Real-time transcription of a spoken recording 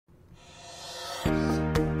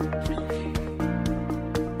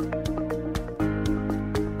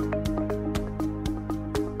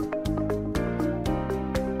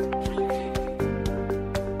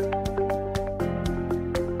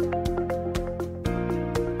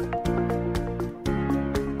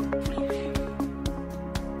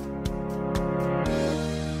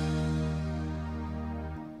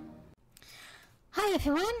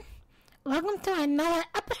welcome to another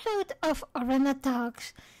episode of Arena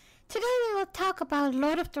Talks. Today we will talk about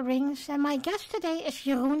Lord of the Rings, and my guest today is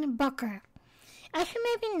Jeroen Bakker. As you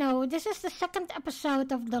maybe know, this is the second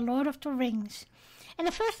episode of The Lord of the Rings. In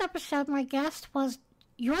the first episode, my guest was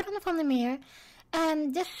Jordan van der Meer,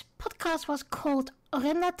 and this podcast was called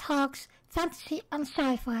Arena Talks, Fantasy and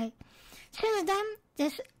Sci-Fi. Since then,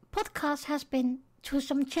 this podcast has been through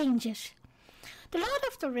some changes. The Lord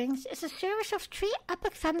of the Rings is a series of 3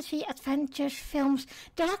 epic fantasy adventures films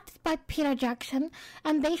directed by Peter Jackson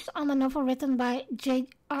and based on a novel written by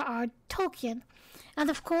J.R.R. Tolkien. And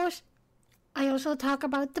of course, I also talk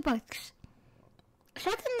about the books.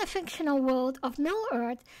 Set in the fictional world of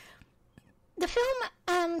Middle-earth, the film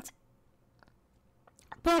and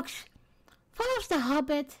books follows the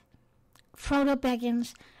Hobbit, Frodo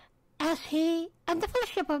Baggins, as he and the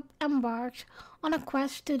Fellowship embarks on a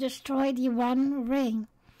quest to destroy the One Ring,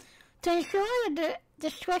 to ensure the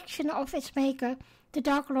destruction of its maker, the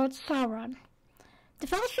Dark Lord Sauron. The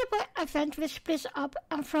Fellowship eventually splits up,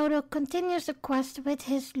 and Frodo continues the quest with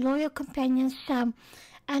his loyal companions Sam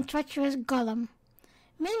and treacherous Gollum.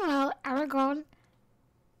 Meanwhile, Aragorn,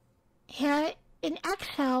 here in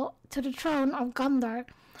exile to the throne of Gondor,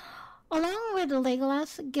 along with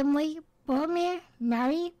Legolas, Gimli, Boromir,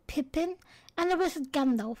 Merry, Pippin, and the wizard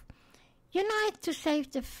Gandalf, unite to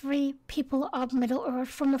save the free people of Middle-earth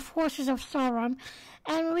from the forces of Sauron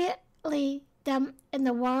and rally them in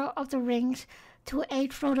the War of the Rings to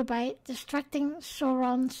aid Frodo by distracting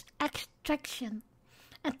Sauron's attentions.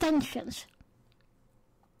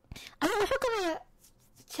 I'm also going to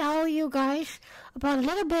tell you guys about a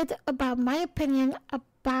little bit about my opinion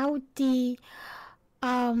about the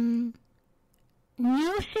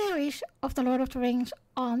new series of The Lord of the Rings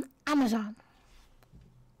on Amazon.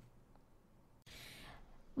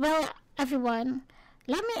 Well, everyone,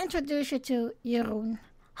 let me introduce you to Jeroen.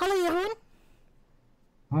 Hello, Jeroen.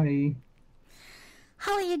 Hi.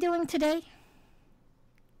 How are you doing today?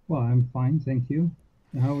 Well, I'm fine, thank you.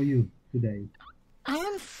 How are you today? I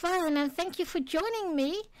am fine, and thank you for joining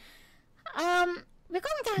me. We're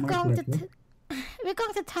going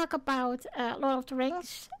to talk about Lord of the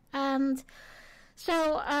Rings, and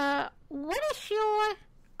so what is your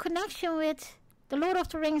connection with the Lord of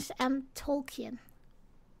the Rings and Tolkien?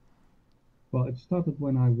 Well, it started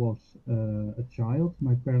when I was a child.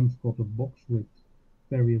 My parents got a box with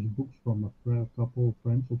various books from a couple of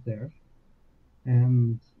friends of theirs,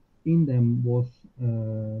 and in them was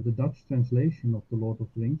the Dutch translation of The Lord of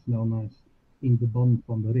the Rings, known as In de Ban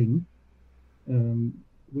van de Ring,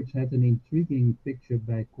 which had an intriguing picture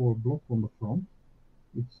by Cor Bloch on the front.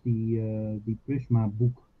 It's the Prisma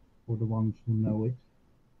book for the ones who know it,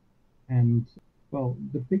 and well,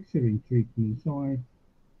 the picture intrigued me, so I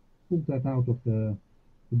pulled that out of the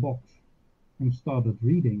box and started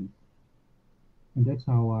reading, and that's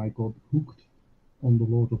how I got hooked on The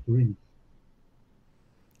Lord of the Rings.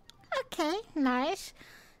 Okay, nice.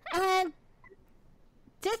 And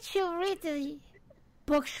did you read the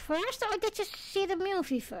books first, or did you see the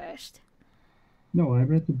movie first? No, I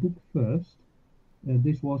read the book first.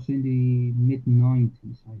 This was in the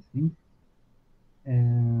mid-90s, I think.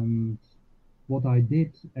 And what I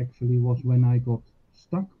did actually was, when I got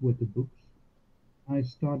stuck with the books, I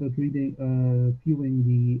started viewing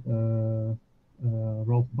the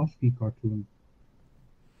Ralph Bakshi cartoon.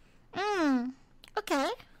 Okay.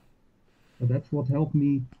 So that's what helped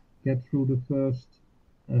me get through the first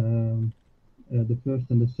and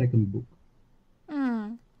the second book.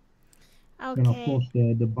 Okay. And of course,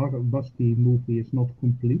 the Bakshi movie is not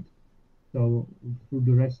complete, so through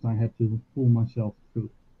the rest I had to pull myself through.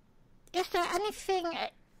 Is there anything?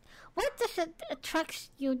 What does it attract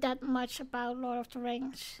you that much about Lord of the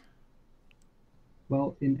Rings?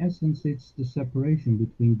 Well, in essence, it's the separation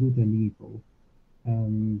between good and evil,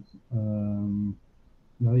 and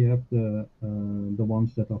now you have the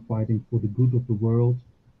ones that are fighting for the good of the world,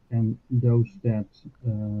 and those that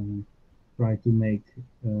try to make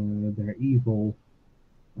their evil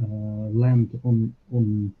land on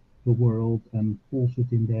the world and force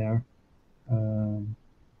it in their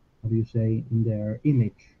in their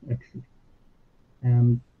image, actually.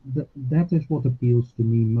 And that is what appeals to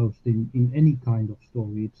me most in any kind of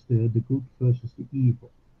story. It's the good versus the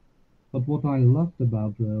evil. But what I loved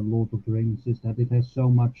about Lord of the Rings is that it has so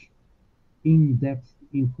much in-depth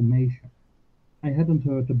information. I hadn't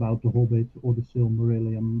heard about The Hobbit or The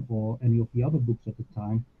Silmarillion or any of the other books at the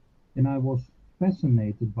time, and I was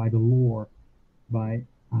fascinated by the lore, by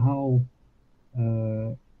how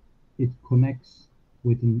it connects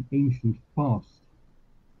with an ancient past,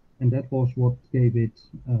 and that was what gave it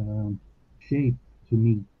shape to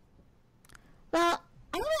me. Well,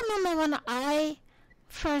 I remember when I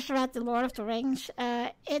first read The Lord of the Rings,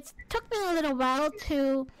 it took me a little while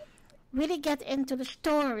to really get into the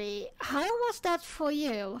story. How was that for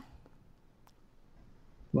you?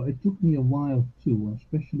 Well, it took me a while too,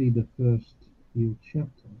 especially the first few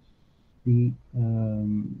chapters.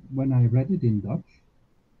 When I read it in Dutch,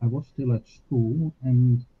 I was still at school,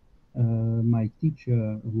 and my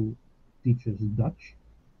teacher, who teaches Dutch,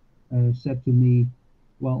 said to me,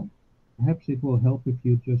 "Well, perhaps it will help if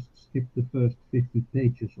you just skip the first 50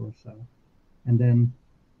 pages or so, and then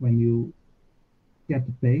when you get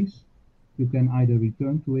the pace, you can either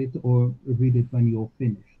return to it or read it when you're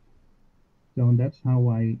finished." So that's how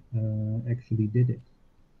I actually did it.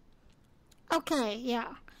 Okay,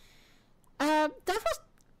 yeah. That was,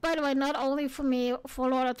 by the way, not only for me for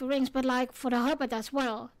Lord of the Rings, but like for The Hobbit as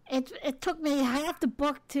well. It took me half the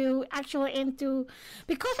book to actually into,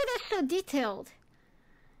 because it is so detailed.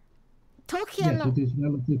 Yes, Tolkien, it is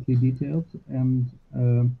relatively detailed, and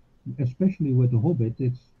especially with The Hobbit,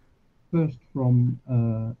 it's first from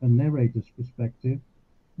a narrator's perspective,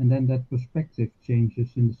 and then that perspective changes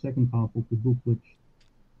in the second half of the book, which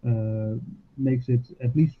uh, makes it,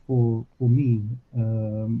 at least for me,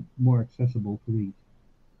 more accessible to read.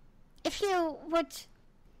 if you would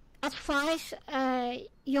advise a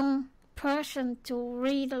young person to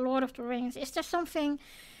read The Lord of the Rings, is there something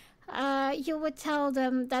you would tell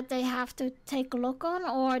them that they have to take a look on,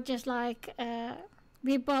 or just like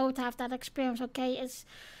we both have that experience? Okay, it's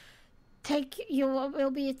take you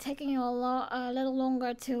will be taking you a little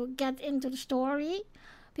longer to get into the story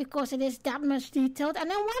because it is that much detailed. And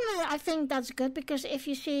then one, I think that's good because if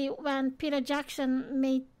you see when Peter Jackson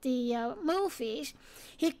made the movies,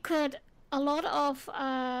 he could a lot of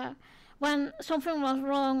when something was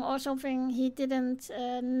wrong or something he didn't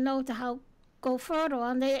know to how go further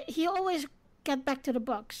on. He always get back to the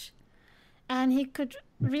books, and he could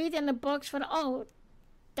read in the books for oh,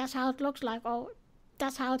 that's how it looks like. Oh,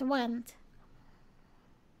 that's how it went.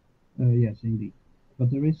 Yes, indeed. But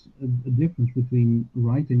there is a difference between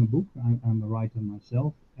writing a book, I'm a writer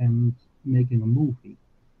myself, and making a movie.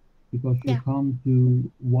 Because you Yeah. can't do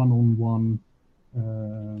one-on-one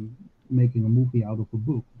making a movie out of a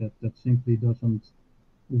book. That simply doesn't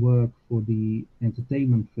work for the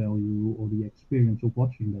entertainment value or the experience of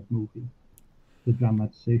watching that movie, the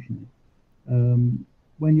dramatization.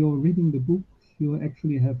 When you're reading the books, you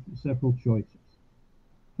actually have several choices.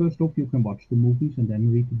 First off, you can watch the movies and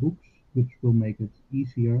then read the books, which will make it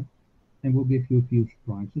easier and will give you a few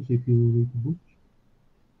surprises if you read the books.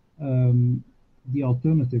 The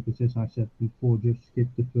alternative is, as I said before, just skip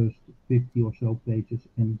the first 50 or so pages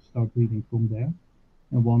and start reading from there.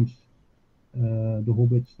 And once the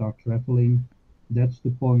hobbits start traveling, that's the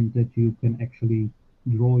point that you can actually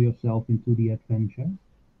draw yourself into the adventure.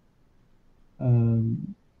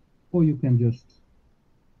 Um, or you can just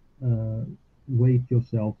uh, wade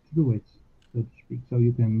yourself through it, so to speak. So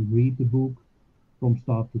you can read the book from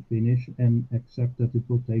start to finish and accept that it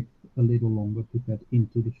will take a little longer to get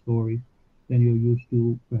into the story than you're used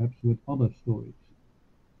to perhaps with other stories.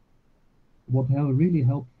 What really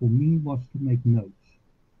helped for me was to make notes.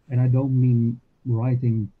 And I don't mean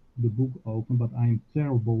writing the book open, but I'm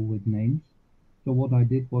terrible with names. So what I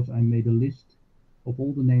did was I made a list of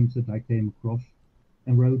all the names that I came across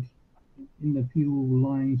and wrote in a few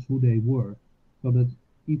lines who they were, so that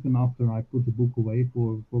even after I put the book away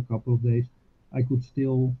for a couple of days, I could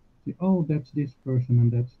still say, oh, that's this person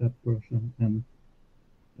and that's that person, and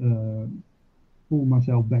uh, pull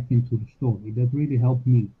myself back into the story. That really helped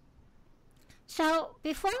me. So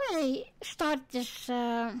before we start this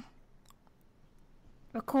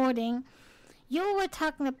recording, you were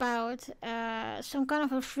talking about some kind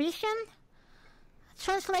of a Frisian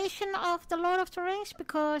translation of The Lord of the Rings,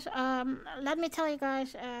 because let me tell you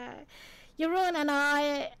guys, Jeroen and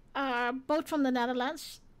I are both from the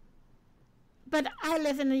Netherlands, but I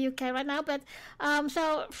live in the UK right now. But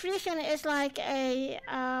so Frisian is like a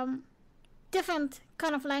different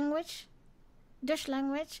kind of language, Dutch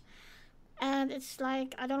language, and it's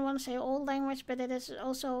like, I don't want to say old language, but it's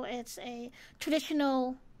a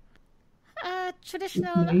traditional It's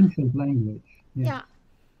an ancient language. Yes. yeah.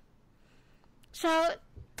 So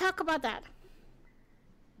talk about that.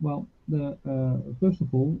 Well, first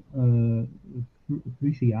of all,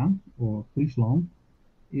 Frisia or Friesland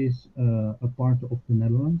is a part of the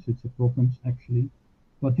Netherlands. It's a province actually,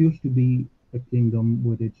 but used to be a kingdom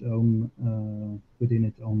with its own within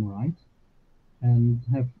its own right, and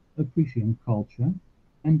have a Frisian culture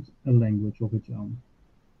and a language of its own.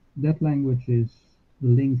 That language is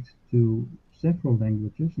linked to several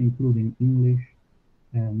languages, including English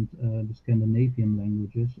and the Scandinavian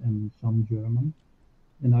languages and some German.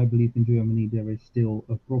 and I believe in Germany there is still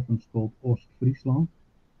a province called Ostfriesland.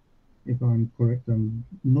 If I'm correct, I'm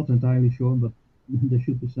not entirely sure, but there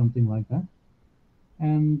should be something like that.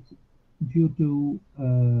 And due to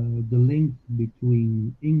the link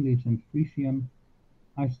between English and Frisian,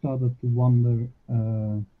 I started to wonder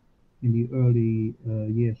in the early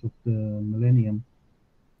years of the millennium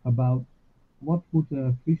about what would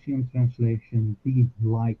a Frisian translation be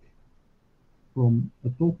like from a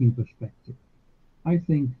talking perspective. I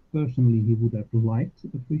think personally he would have liked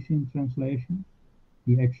a Frisian translation.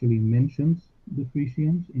 He actually mentioned the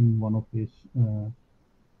Frisians in one of his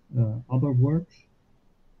other works,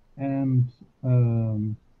 and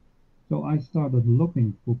so I started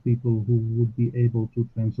looking for people who would be able to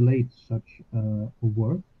translate such a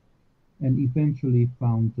work, and eventually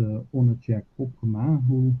found Onnetjek Opgema,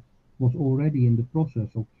 who was already in the process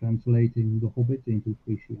of translating The Hobbit into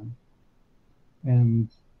Frisian. And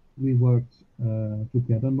we worked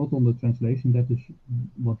together, not on the translation, that is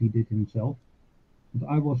what he did himself, but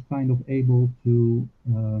I was kind of able to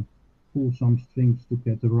pull some strings to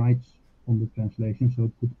get the rights on the translation so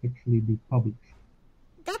it could actually be published.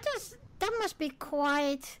 That must be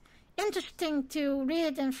quite interesting to read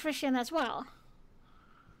it in Frisian as well.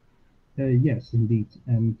 Yes, indeed.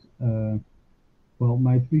 And well,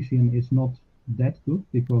 my Frisian is not that good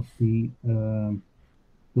because the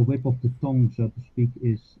whip of the tongue, so to speak,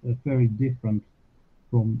 is very different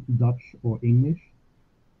from Dutch or English.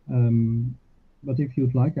 But if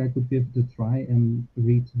you'd like, I could give it a try and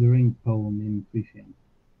read the Ring poem in Frisian.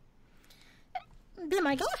 Be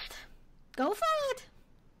my guest. Go for it.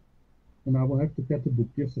 And I will have to get the book,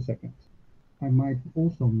 just a second. I might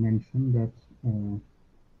also mention that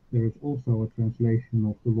there is also a translation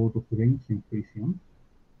of The Lord of the Rings in Frisian,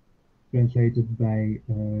 translated by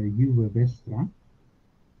Uwe Westra.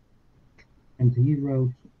 And he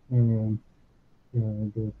wrote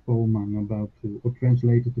the poem I'm about to, or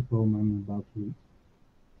translated the poem I'm about to read.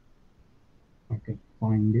 If I can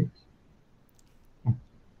find it.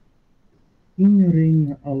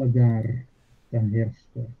 Inring allegaar de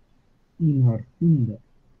herste, in haar vinder.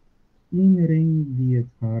 Inring die het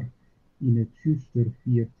haar in het juster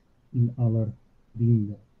viert in aller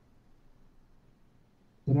vrienden.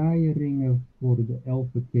 Draaieringen voor de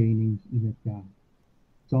elfenkenings in het jaar.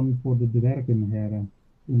 Dan voor de dwergenherren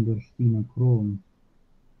onder Stine kroon.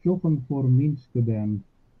 Jochen voor Minskeben,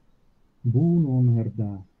 boon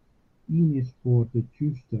onherda. In is voor de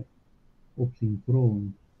juster op zijn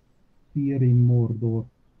troon. Vier in Mordor,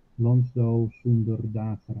 landsdouw zonder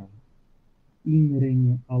dagera.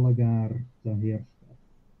 Inring allegaar te heerster,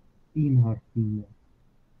 in haar vinger.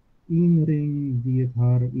 Inring die het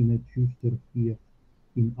haar in het juster viert,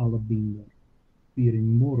 in alle binder. Vier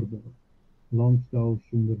in Mordor, landsdouw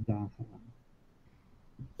zonder dagera.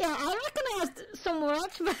 Yeah, I recognized some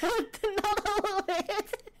words, but not all of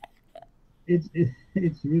it.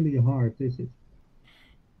 It's really hard, is it?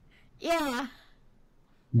 Yeah.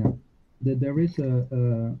 Yeah. There is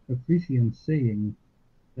a Frisian saying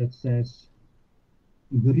that says,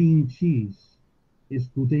 green cheese is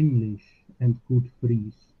good English and good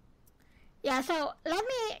Fries. Yeah, so let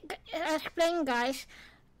me explain, guys.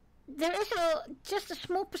 There is just a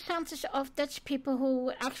small percentage of Dutch people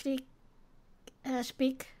who actually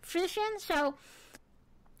speak Frisian, so,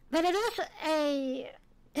 but it is a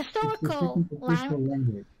historical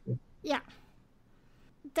language. Yeah.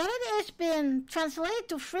 That it has been translated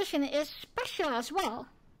to Frisian is special as well.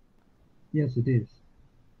 Yes, it is.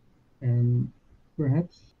 And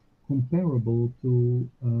perhaps comparable to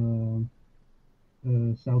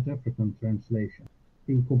South African translation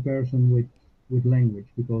in comparison with language,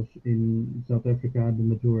 because in South Africa the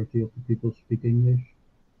majority of the people speak English,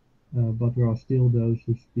 but there are still those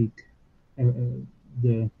who speak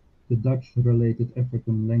the Dutch-related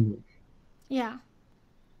African language. Yeah.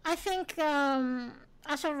 I think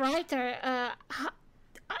as a writer,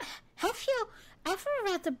 have you ever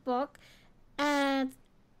read a book and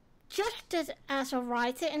just it as a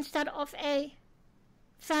writer instead of a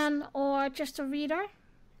fan or just a reader?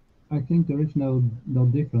 I think there is no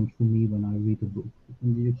difference for me when I read a book.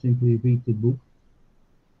 And you simply read the book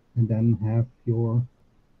and then have your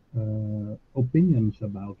opinions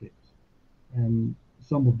about it. And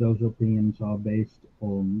some of those opinions are based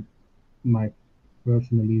on my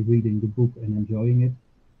personally reading the book and enjoying it,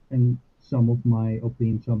 and some of my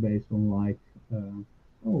opinions are based on like,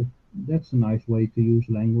 oh, that's a nice way to use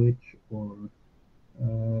language, or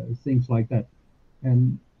things like that.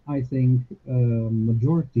 And I think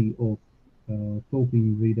majority of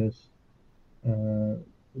Tolkien readers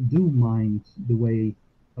do mind the way,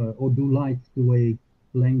 or do like the way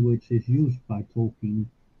language is used by Tolkien,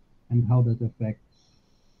 and how that affects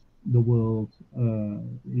the world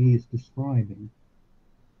he is describing.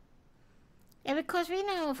 Yeah, because we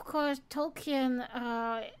know, of course, Tolkien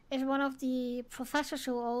is one of the professors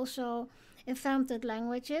who also invented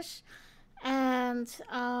languages. And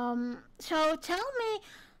so tell me,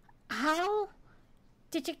 how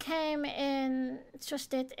did you came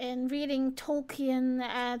interested in reading Tolkien,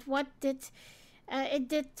 and what did it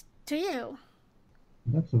did to you?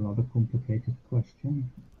 That's a rather complicated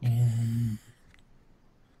question.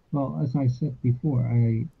 Well, as I said before,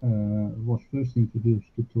 I was first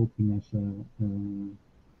introduced to Tolkien as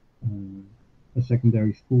a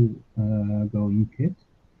secondary school going kid,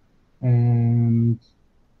 and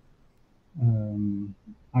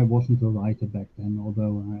I wasn't a writer back then,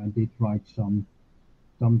 although I did write some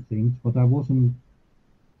things, but I wasn't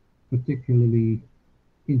particularly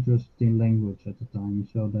interested in language at the time,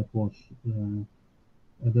 so that was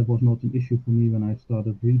not an issue for me when I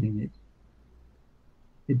started reading it.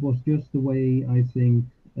 It was just the way I think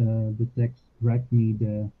the text grabbed me,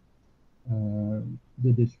 the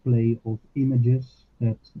display of images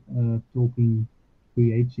that Tolkien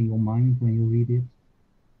creates in your mind when you read it,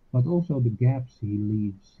 but also the gaps he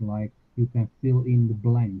leaves, like you can fill in the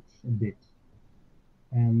blanks a bit.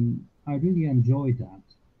 And I really enjoyed that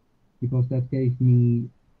because that gave me,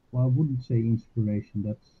 well, I wouldn't say inspiration.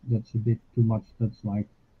 That's a bit too much. That's like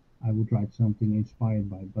I would write something inspired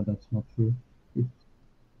by it, but that's not true. It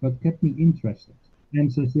but kept me interested.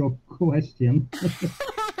 Answers your question.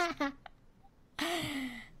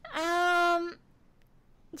 um,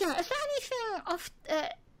 yeah, is there anything of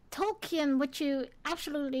Tolkien which you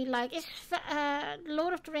absolutely like? Is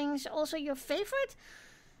Lord of the Rings also your favorite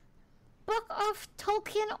book of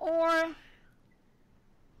Tolkien, or?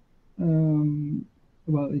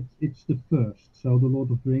 Well, it's the first. So the Lord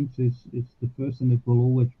of the Rings is the first, and it will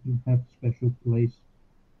always have a special place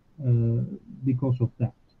uh, because of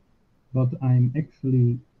that. But I'm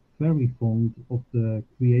actually very fond of the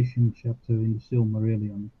creation chapter in the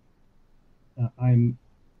Silmarillion. I'm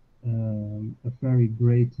a very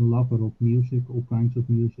great lover of music, all kinds of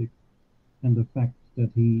music, and the fact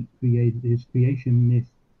that he created his creation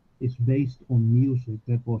myth is based on music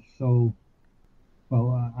that was so,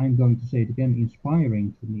 well, I'm going to say it again,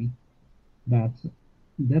 inspiring to me, that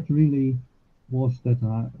that really was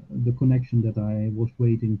the connection that I was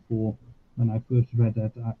waiting for when I first read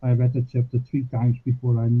that. I read that chapter 3 times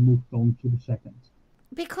before I moved on to the second.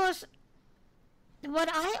 Because what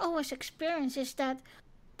I always experience is that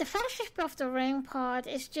the Fellowship of the Ring part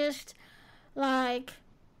is just like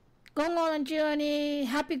going on a journey,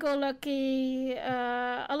 happy-go-lucky,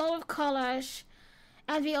 a lot of colors,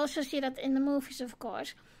 and we also see that in the movies, of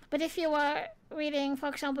course. But if you are reading, for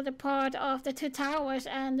example, the part of the Two Towers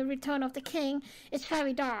and the Return of the King, it's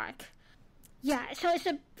very dark. Yeah, so it's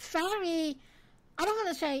a very, I don't want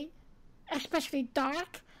to say especially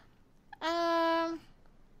dark um,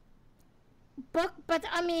 book, but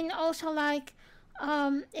I mean also like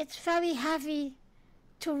it's very heavy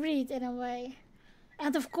to read in a way.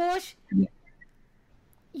 And of course, Yeah.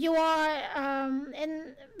 you are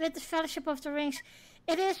in with the Fellowship of the Rings.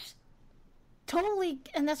 It is totally,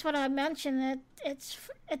 and that's what I mentioned.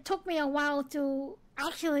 It took me a while to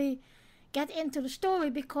actually get into the story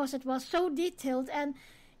because it was so detailed, and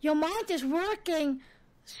your mind is working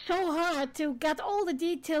so hard to get all the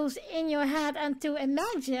details in your head and to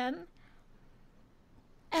imagine.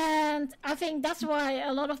 And I think that's why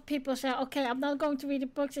a lot of people say, okay, I'm not going to read the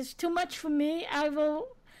books, it's too much for me, I will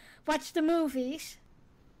watch the movies.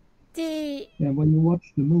 Yeah, when you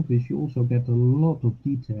watch the movies, you also get a lot of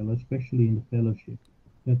detail, especially in the Fellowship,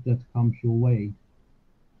 that comes your way.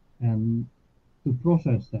 And to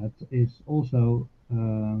process that is also,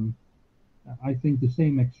 I think, the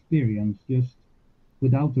same experience, just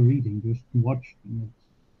without the reading, just watching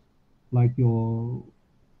it, like you're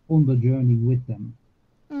on the journey with them.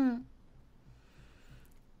 Mm.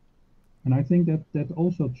 And I think that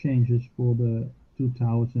also changes for the Two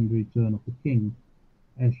Towers and Return of the King,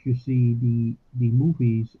 as you see the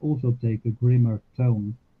movies also take a grimmer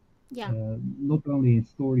tone, Yeah. not only in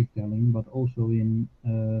storytelling but also in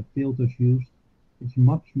filters used. It's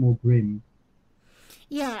much more grim.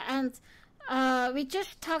 Yeah, and we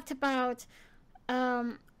just talked about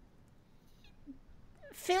um,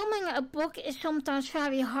 filming a book is sometimes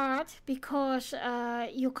very hard because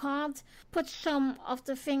you can't put some of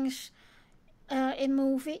the things in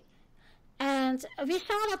movie. And we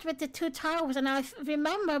saw that with the Two Towers, and I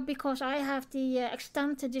remember because I have the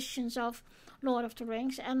extended editions of Lord of the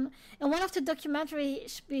Rings, and in one of the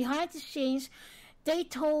documentaries behind the scenes, they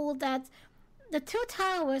told that the Two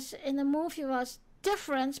Towers in the movie was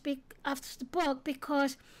different after the book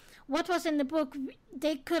because what was in the book,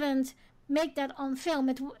 they couldn't make that on film.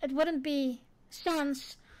 It wouldn't be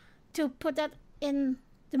sense to put that in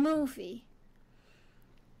the movie.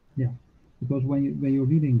 Yeah, because when you're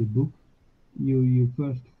reading the book, you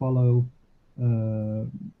first follow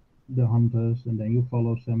the hunters, and then you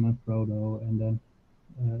follow Sam and Frodo, and then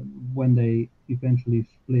when they eventually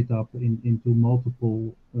split up into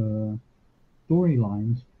multiple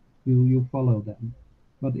storylines, you follow them.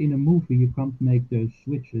 But in a movie, you can't make those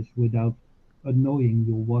switches without annoying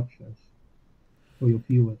your watchers or your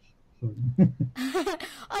viewers. Sorry.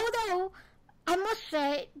 Although I must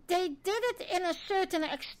say they did it in a certain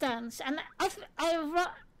extent, and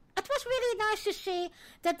it was really nice to see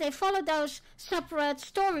that they followed those separate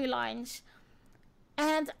storylines.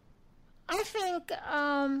 And I think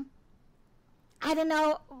I don't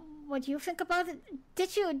know what you think about it.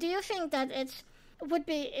 Do you think that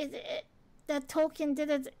that Tolkien did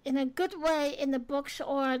it in a good way in the books,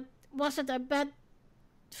 or was it a bad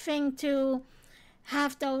thing to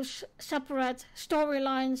have those separate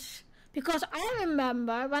storylines? Because I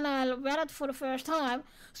remember when I read it for the first time,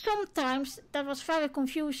 sometimes that was very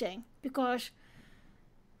confusing, because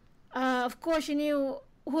of course you knew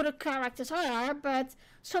who the characters are, but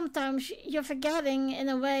sometimes you're forgetting in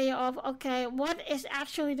a way of, okay, what is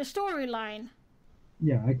actually the storyline?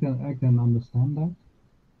 Yeah, I can understand that.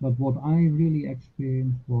 But what I really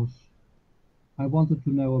experienced was I wanted to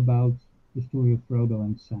know about the story of Frodo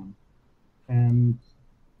and Sam. And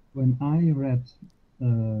when I read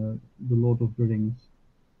The Lord of the Rings,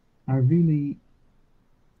 I really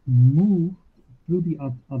moved through the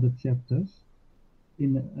other chapters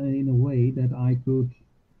in a way that I could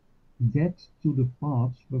get to the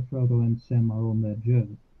parts where Frodo and Sam are on their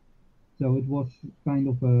journey. So it was kind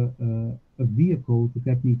of a vehicle to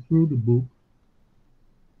get me through the book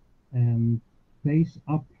and pace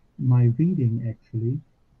up my reading, actually,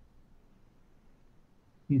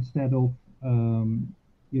 instead of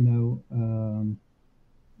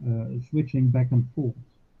switching back and forth.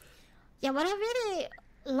 Yeah, what I really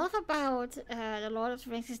love about The Lord of the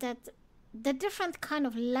Rings is that the different kind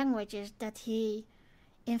of languages that he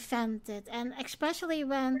invented, and especially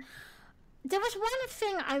when there was one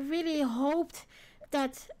thing I really hoped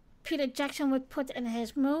that Peter Jackson would put in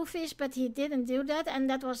his movies, but he didn't do that, and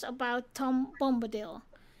that was about Tom Bombadil.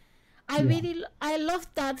 I love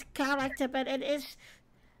that character, but it is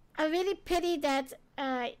a really pity that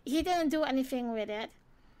he didn't do anything with it.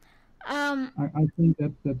 I think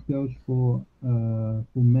that goes for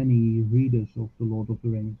many readers of The Lord of the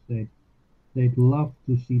Rings. They'd love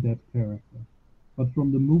to see that character, but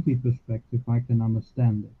from the movie perspective, I can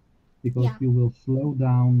understand it, because you will slow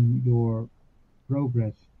down your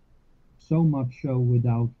progress so much so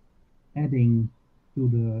without adding to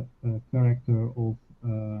the character of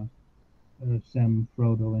Sam,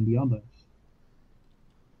 Frodo, and the others.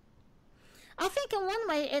 I think in one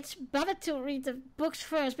way it's better to read the books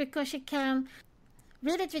first, because you can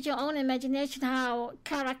read it with your own imagination how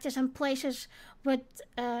characters and places would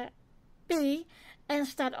be,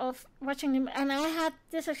 instead of watching them. And I had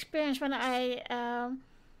this experience when I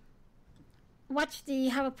watched the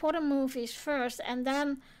Harry Potter movies first and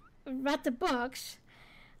then read the books.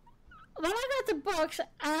 When I read the books,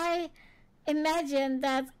 I imagined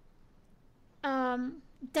that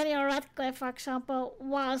Daniel Radcliffe, for example,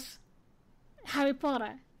 was Harry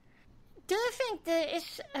Potter. Do you think there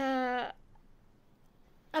is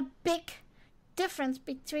a big difference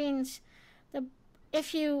between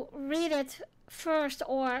if you read it first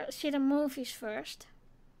or see the movies first?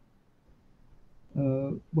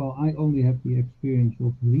 Well, I only have the experience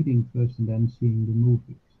of reading first and then seeing the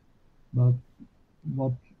movies. But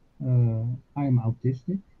what I am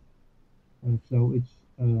autistic, so it's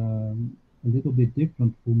a little bit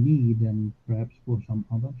different for me than perhaps for some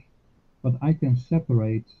others. But I can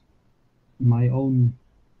separate my own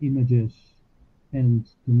images and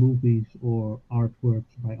the movies or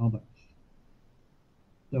artworks by others.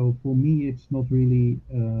 So for me, it's not really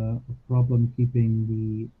a problem keeping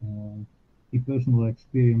the personal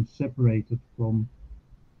experience separated from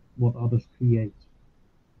what others create.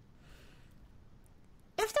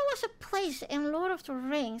 If there was a place in Lord of the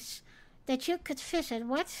Rings that you could visit,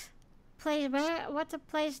 what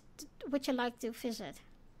place would you like to visit?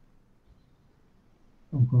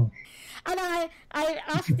 Oh gosh. And I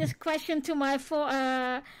asked this question to my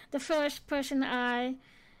the first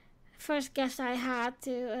guest I had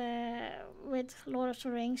with Lord of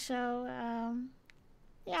the Rings. So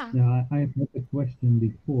yeah. Yeah, I've had the question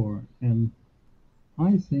before, and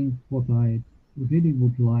I think what I really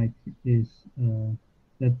would like is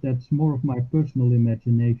that's more of my personal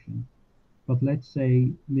imagination. But let's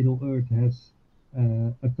say Middle Earth has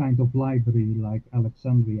a kind of library like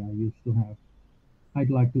Alexandria used to have. I'd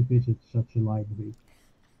like to visit such a library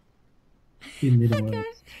in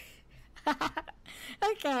Middle-earth. Okay.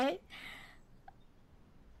 Okay.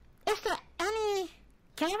 Is there any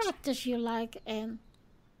characters you like in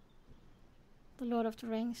The Lord of the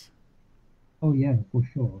Rings? Oh yeah, for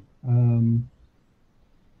sure.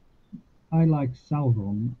 I like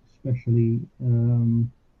Sauron, especially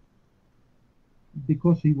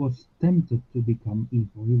because he was tempted to become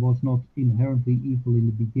evil. He was not inherently evil in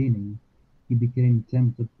the beginning. He became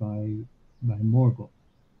tempted by Morgoth,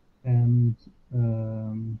 and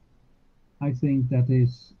I think that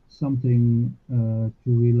is something to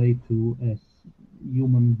relate to as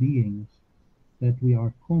human beings, that we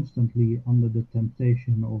are constantly under the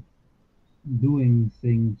temptation of doing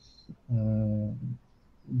things uh,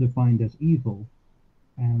 defined as evil,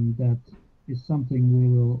 and that is something we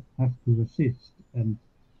will have to resist. And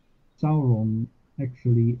Sauron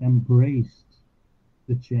actually embraced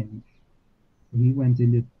the change. He went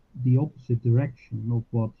in the opposite direction of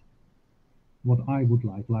what I would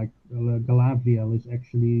like. Like Galadriel is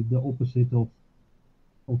actually the opposite of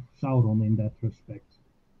Sauron in that respect.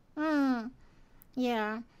 Hmm.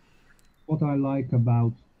 Yeah. What I like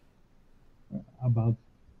about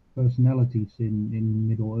personalities in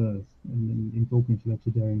Middle Earth and in Tolkien's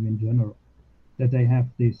Legendarium in general, that they have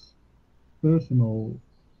this personal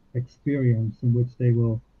experience in which they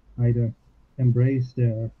will either embrace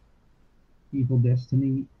their evil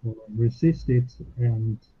destiny or resist it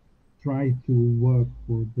and try to work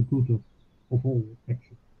for the good of all,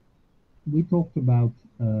 actually. We talked about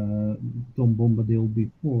Tom Bombadil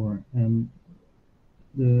before, and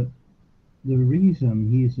the the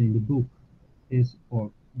reason he is in the book is,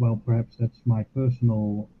 or well, perhaps that's my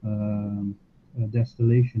personal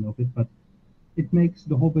distillation of it, but it makes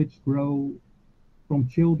the hobbits grow from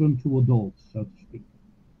children to adults, so to speak.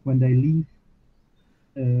 When they leave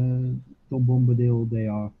Tom Bombadil, they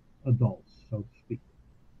are adults, so to speak.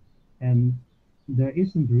 And there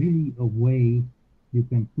isn't really a way you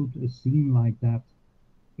can put a scene like that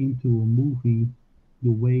into a movie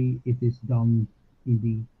the way it is done in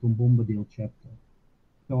the Tom Bombadil chapter.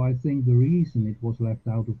 So I think the reason it was left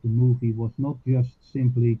out of the movie was not just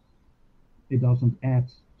simply it doesn't add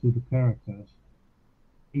to the characters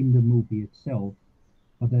in the movie itself,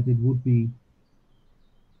 but that it would be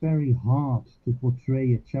very hard to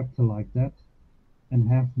portray a chapter like that and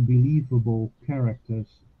have believable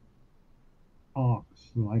characters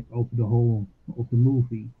arcs like over the whole of the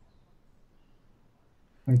movie.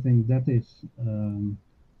 I think that is a,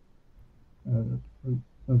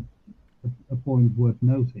 a, a point worth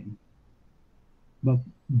noting. But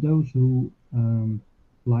those who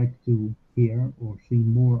like to hear or see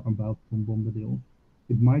more about Tom Bombadil,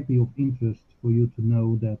 it might be of interest for you to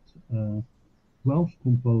know that Welsh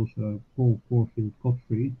composer Paul Corfield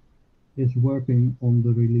Godfrey is working on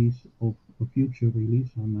the release of a future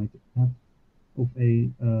release, I might add, of a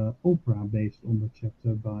opera based on the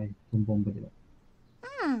chapter by Tom Bombadil.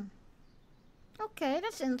 Hmm. Okay,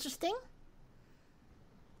 that's interesting.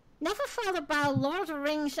 Never thought about Lord of the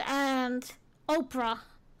Rings and opera.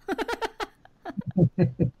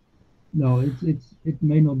 No, it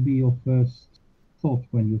may not be your first thought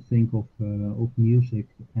when you think of music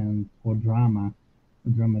and or drama, a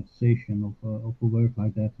dramatization of a work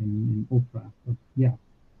like that in opera. But yeah,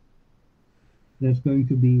 there's going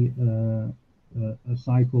to be a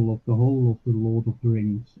cycle of the whole of the Lord of the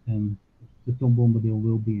Rings, and the Tom Bombadil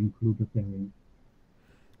will be included therein.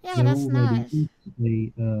 Yeah, There that's already nice. is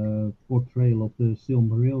a portrayal of the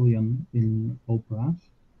Silmarillion in operas.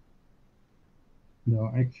 There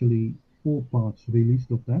are actually 4 parts released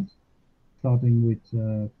of that, starting with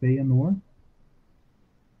Feanor,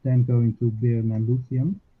 then going to Byrne and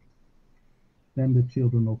Luthien, then the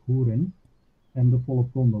Children of Húrin, and the Fall of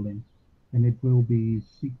Gondolin. And it will be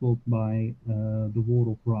sequeled by the War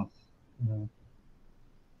of Wrath uh,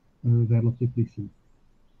 relatively soon.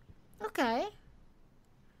 Okay,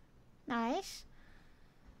 nice.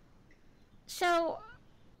 So,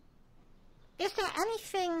 is there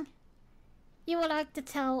anything you would like to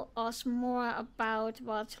tell us more about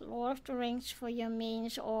what Lord of the Rings for you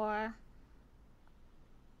means, or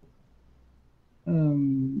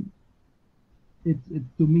Um,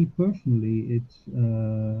 to me personally, it's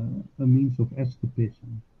a means of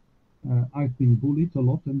escapism. I've been bullied a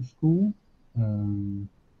lot in school, um,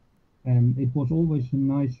 and it was always a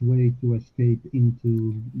nice way to escape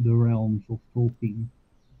into the realms of Tolkien,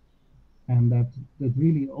 and that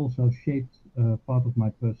really also shaped part of my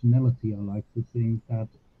personality. I like to think that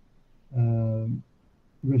um,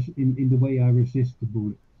 in the way I resist the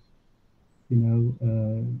bullies, you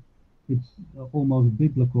know, it's almost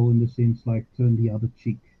biblical in the sense like turn the other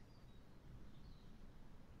cheek.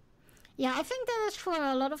 Yeah, I think that is for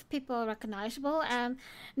a lot of people recognizable. And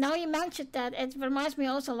now you mentioned that, it reminds me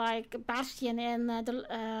also like Bastian in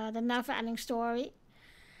the Never-Ending Story.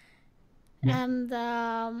 Yeah. And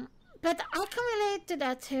but I can relate to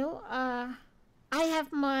that too. I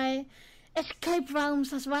have my escape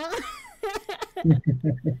rooms as well.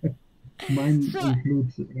 Mine So,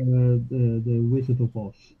 includes the Wizard of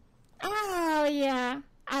Oz. oh yeah,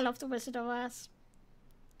 I love the Wizard of Oz.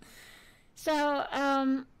 So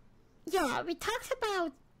yeah, we talked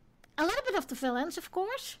about a little bit of the villains, of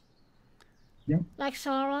course. Yeah. Like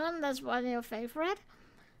Sauron, that's one of your favorite.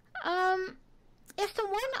 Is the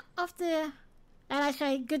one of the, let I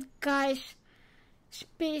say, good guys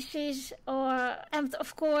species, or and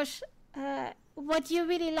of course, what you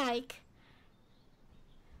really like,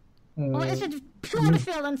 or is it pure the Yes,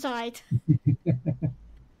 villain side?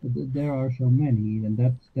 there are so many, and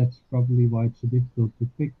that's probably why it's so difficult to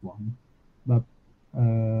pick one. But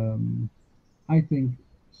I think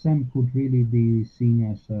Sam could really be seen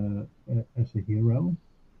as a hero,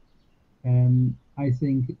 and I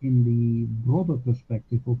think in the broader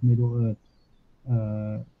perspective of Middle Earth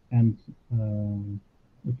and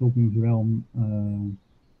the Tolkien's realm,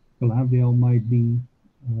 Galadriel might be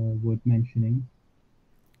worth mentioning.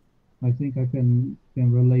 I think I can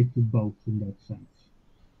relate to both in that sense.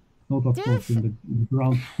 Not, of Do you course, in the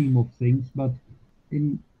grand scheme of things, but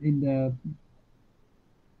in the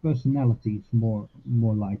personalities more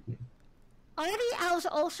likely. are the owls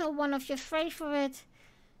also one of your favorite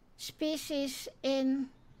species in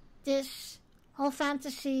this whole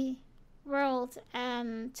fantasy world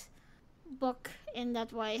and book in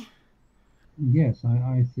that way? Yes,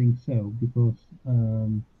 I think so, because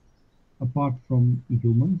apart from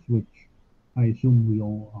humans, which I assume we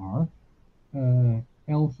all are,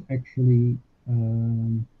 elves actually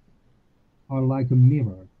are like a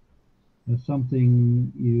mirror.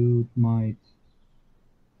 Something you might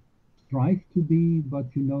strive to be, but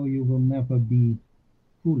you know you will never be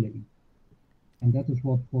fully. And that is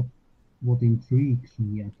what intrigues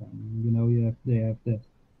me at them. You know, they have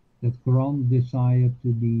that grand desire to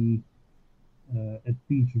be at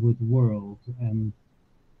peace with the world, and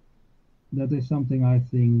that is something I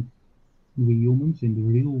think we humans in the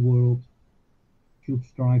real world should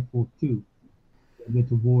strive for too. With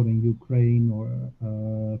the war in Ukraine or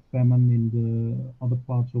famine in the other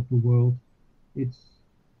parts of the world, it's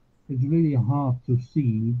it's really hard to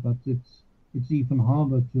see, but it's even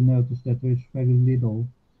harder to notice that there is very little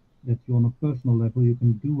that you, on a personal level, you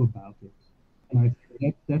can do about it. And I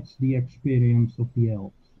think that's the experience of the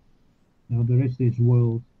elves. Now there is this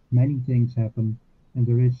world, many things happen, and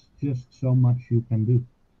there is just so much you can do.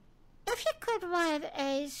 If you could write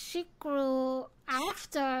a sequel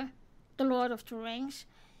after The Lord of the Rings,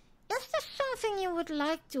 is there something you would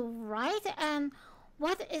like to write, and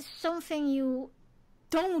what is something you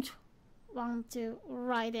don't want to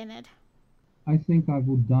write in it? I think I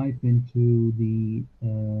would dive into the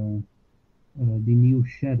new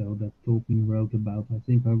shadow that Tolkien wrote about. I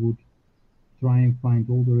think I would try and find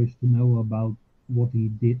all there is to know about what he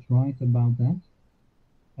did write about that,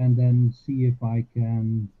 and then see if I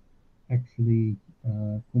can actually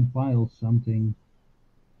compile something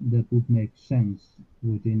that would make sense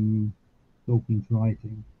within Tolkien's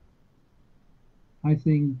writing. I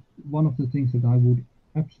think one of the things that I would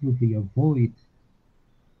absolutely avoid,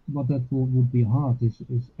 but that would be hard, is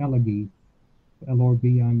elegy,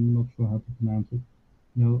 LRB, I'm not sure how to pronounce it.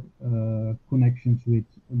 You know, connections with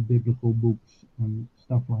biblical books and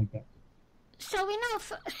stuff like that. So we know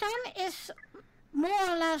Sam is more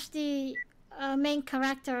or less the main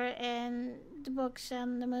character in the books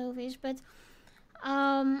and the movies, but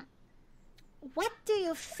what do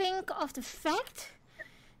you think of the fact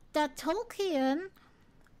that Tolkien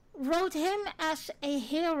wrote him as a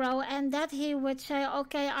hero, and that he would say,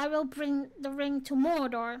 okay, I will bring the ring to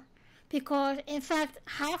Mordor? Because in fact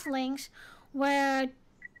halflings were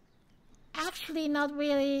actually not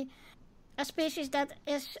really a species that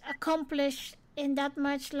is accomplished in that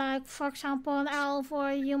much, like for example an elf or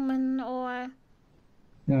a human. Or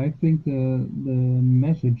Yeah, I think the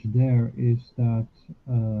message there is that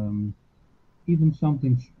even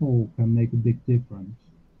something small can make a big difference.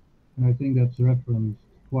 And I think that's referenced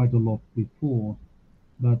quite a lot before,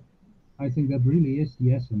 but I think that really is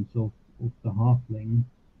the essence of the halfling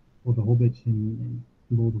or the hobbits in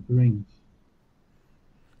Lord of the Rings.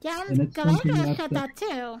 yeah, And and it's something Galadriel said that that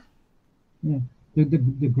too. yeah,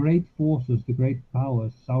 the great forces, the great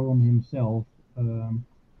powers, Sauron himself,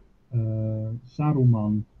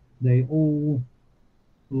 Saruman, they all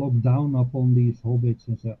look down upon these hobbits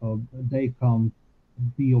and say, "Oh, they can't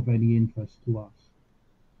be of any interest to us."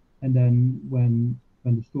 And then when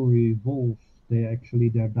the story evolves, they're actually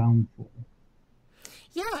their downfall.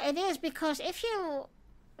 Yeah, it is, because if you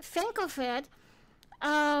think of it,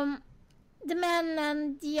 um, the men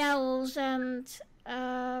and the owls and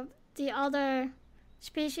the other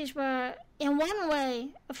species were in one way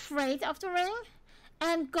afraid of the ring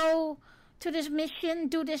and go to this mission,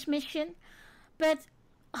 do this mission. But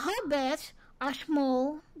hobbits are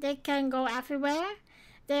small, they can go everywhere.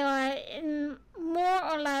 They are in more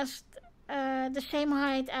or less the same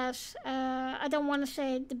height as, I don't want to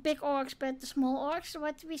say the big orcs, but the small orcs,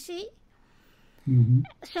 what we see. Mm-hmm.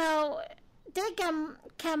 So they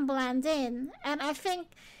can blend in, and I think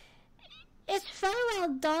it's very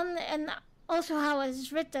well done, and also how it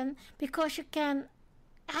is written, because you can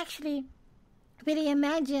actually really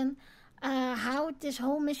imagine how this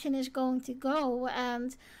whole mission is going to go.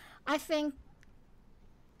 And I think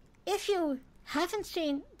if you haven't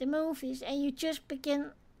seen the movies and you just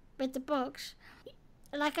begin with the books,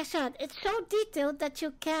 like I said, it's so detailed that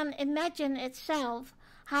you can imagine itself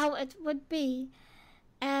how it would be.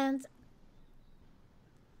 And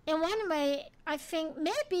in one way, I think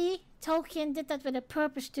maybe Tolkien did that with a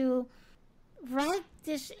purpose, to write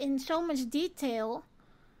this in so much detail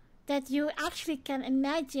that you actually can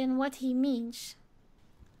imagine what he means.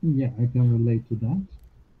 Yeah, I can relate to that.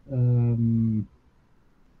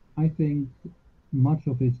 I think much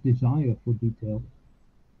of his desire for detail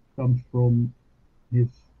comes from his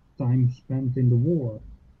time spent in the war.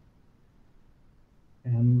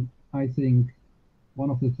 And I think one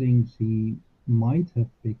of the things he might have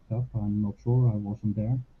picked up, I'm not sure, I wasn't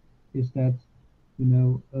there, is that,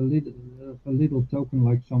 a little token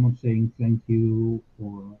like someone saying thank you,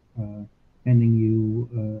 or handing you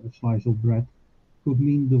a slice of bread, could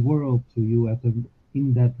mean the world to you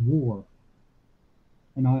in that war.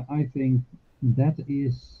 And I think that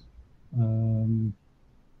is um,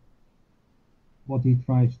 what he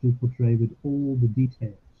tries to portray with all the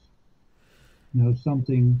details.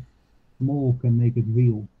 Something small can make it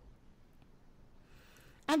real.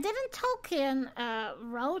 And didn't Tolkien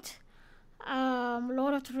wrote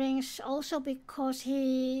Lord of the Rings also because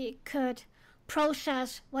he could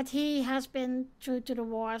process what he has been through to the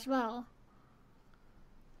war as well?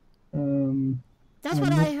 That's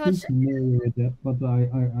what I'm I not heard. too familiar with that, but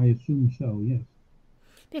I assume so, yes.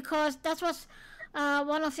 Because that was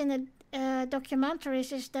one of the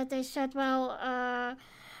documentaries, is that they said, well,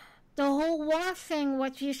 the whole war thing,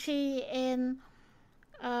 what you see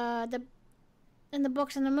the in the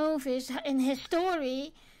books and the movies, in his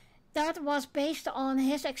story, that was based on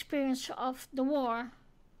his experience of the war.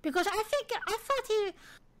 Because I thought he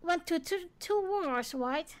went to two wars,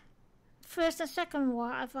 right? First and second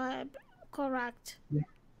war, if I'm correct. Yeah,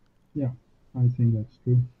 yeah, I think that's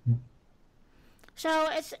true. Yeah. So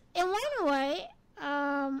it's in one way,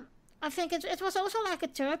 I think it was also like a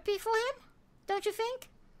therapy for him, don't you think?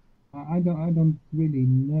 I don't really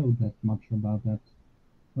know that much about that,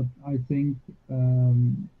 but I think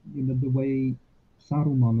the way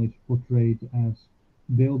Saruman is portrayed as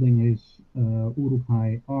building his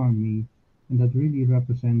Uruk-hai army, and that really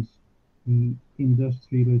represents the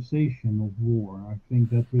industrialization of war. I think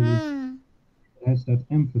that really has that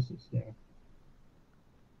emphasis there.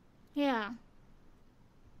 Yeah.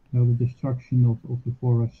 The destruction of the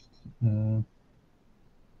forest,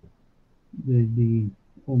 the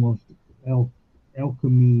almost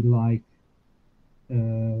alchemy-like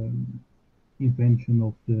invention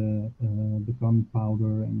of the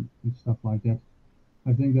gunpowder and stuff like that.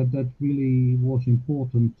 I think that really was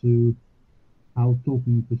important to how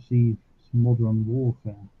Tolkien perceives modern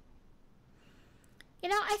warfare.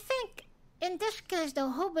 I think in this case the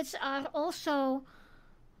hobbits are also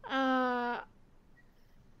uh,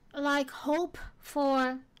 like hope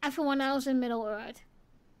for everyone else in Middle Earth.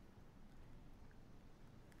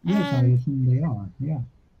 Yes, I assume they are. Yeah.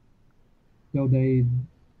 So they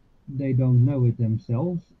don't know it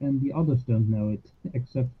themselves, and the others don't know it,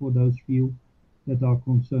 except for those few that are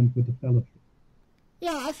concerned with the fellowship.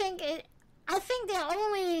 Yeah, I think they're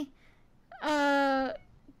only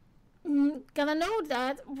gonna know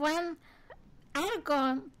that when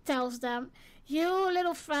Aragorn tells them, "You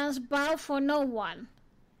little friends bow for no one."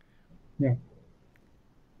 Yeah.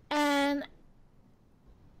 And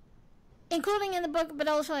including in the book, but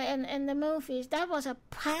also in the movies, that was a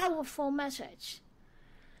powerful message.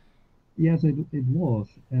 Yes, it was,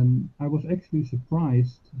 and I was actually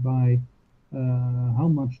surprised by how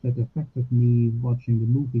much that affected me watching the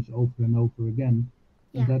movies over and over again,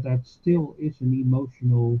 Yeah. and that still is an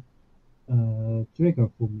emotional trigger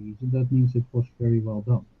for me. So that means it was very well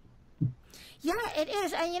done. Yeah, it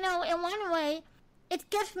is. And in one way, it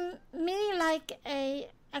gives me like a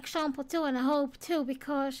example too and a hope too,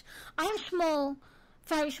 because I'm small,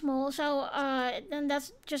 very small. So and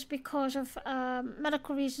that's just because of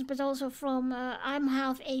medical reasons, but also from I'm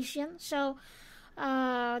half Asian, so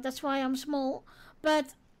that's why I'm small.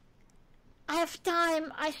 But I have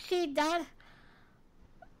time. I see that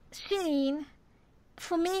scene.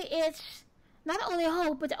 For me, it's not only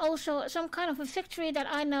hope, but also some kind of a victory that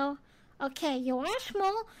I know. Okay, you are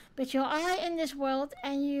small, but you are in this world,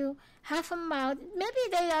 and you have a mouth. Maybe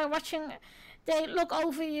they are watching, they look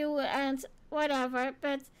over you and whatever,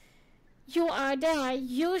 but you are there.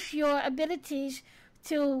 Use your abilities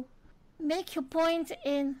to make your point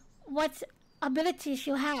in what abilities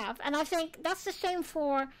you have. And I think that's the same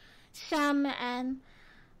for Sam and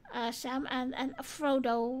and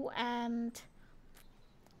Frodo and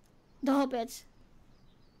the hobbits.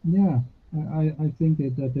 Yeah, I think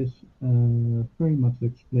that is very much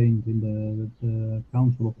explained in the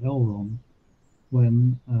Council of Elrond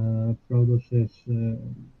when Frodo says,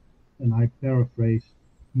 and I paraphrase,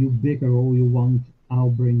 "You bigger all you want,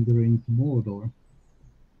 I'll bring the ring to Mordor."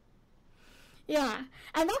 Yeah,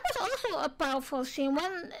 and that was also a powerful scene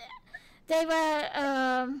when they were.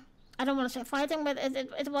 I don't want to say fighting, but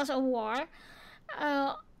it was a war,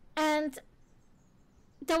 and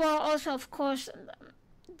there were also, of course,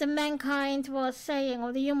 the mankind was saying,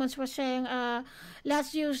 or the humans were saying,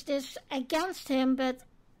 let's use this against him, but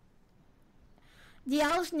the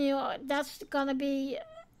elves knew that's gonna be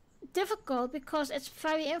difficult because it's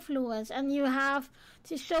very influenced, and you have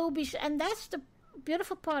to so be, and that's the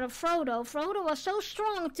beautiful part of Frodo. Frodo was so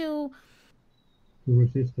strong to, To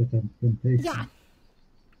resist that yeah, temptation.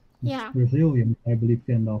 yeah, Resilient, I believe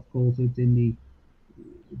Gandalf calls it in the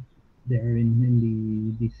there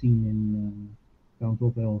in the scene in Council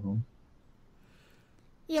of Elrond.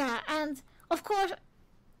 yeah, and of course,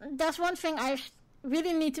 that's one thing I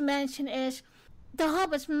really need to mention is the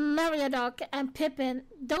hobbits, Meriadoc and Pippin.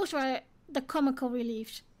 Those were the comical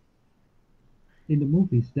reliefs. In the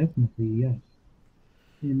movies, definitely yes.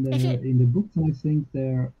 If you, In the books, I think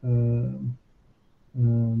they're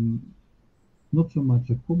not so much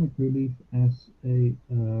a comic relief as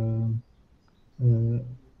uh,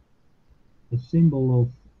 a symbol of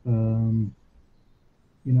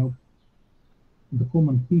you know the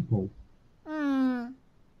common people. mm,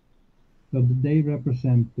 So they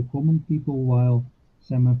represent the common people, while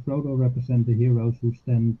Sam and Frodo represent the heroes who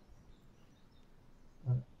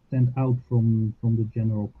uh, stand out from the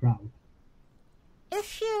general crowd.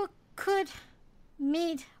 if you could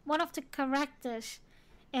meet one of the characters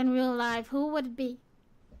in real life, who would it be?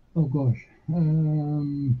 Oh gosh,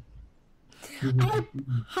 who would I it be?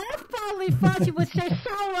 half probably thought you would say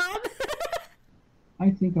Sauron.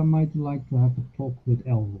 I think I might like to have a talk with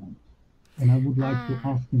Elrond, and I would like to Ah,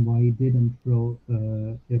 ask him why he didn't throw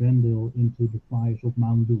Erendil into the fires of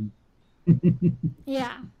Mount Doom.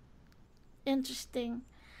 yeah, interesting.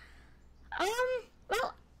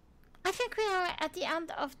 Well, I think we are at the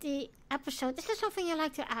end of the episode. Is there something you'd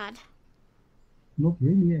like to add? Not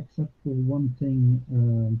really, except for one thing.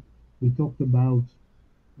 We talked about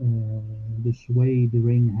the sway the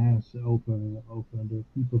ring has over the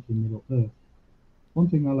peoples in Middle Earth. One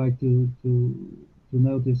thing I like to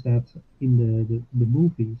notice that in the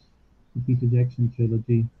movies, the Peter Jackson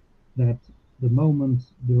trilogy, that the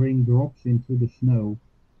moment the ring drops into the snow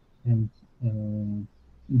and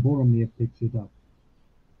Boromir picks it up,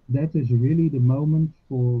 that is really the moment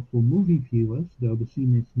for movie viewers, though the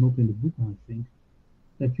scene is not in the book, I think,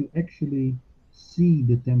 that you actually see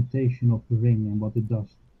the temptation of the ring and what it does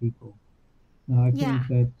to people. Now, I Yeah, think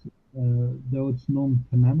that though it's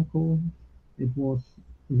non-canonical, it was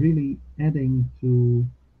really adding to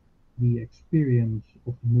the experience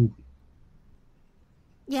of the movie.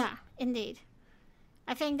 yeah, indeed.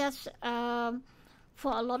 I think that's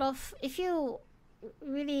for a lot of, if you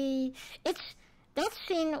really, it's, that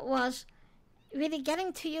scene was really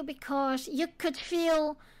getting to you because you could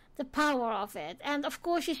feel the power of it, and of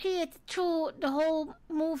course you see it through the whole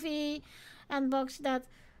movie and books that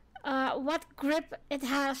what grip it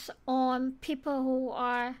has on people who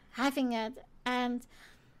are having it, and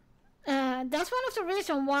that's one of the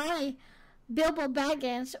reasons why Bilbo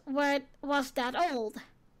Baggins was that old.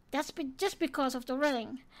 That's just because of the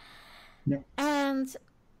ring. Yeah, And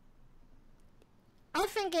I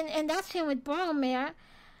think in that scene with Boromir,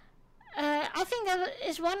 I think that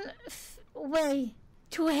is one way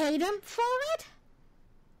to hate him for it,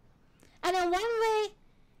 and in one way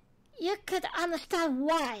you could understand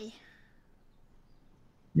why.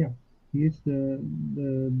 yeah. He is the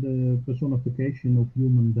personification of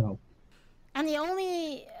human doubt. And the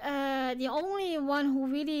only one who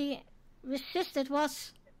really resisted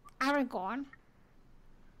was Aragorn.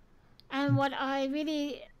 And what I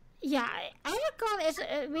really, yeah, Aragorn is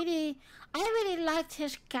really, I really liked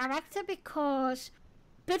his character because,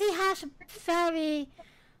 but he has a very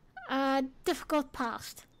difficult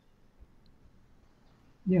past.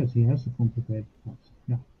 Yes, he has a complicated past.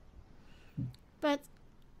 Yeah. But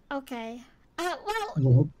okay, well,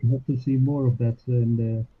 We'll hope to see more of that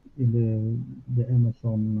in the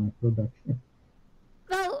Amazon production.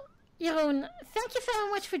 well, Jeroen, thank you very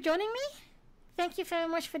much for joining me. Thank you very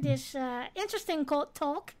much for this interesting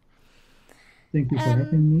talk. Thank you for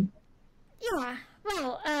having me. Yeah,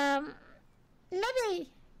 well,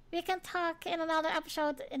 maybe we can talk in another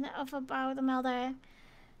episode of about another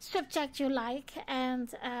subject you like.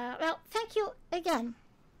 And well, thank you again.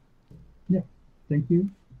 Yeah, thank you.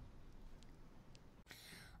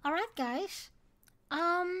 All right, guys.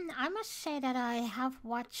 I must say that I have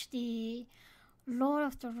watched the Lord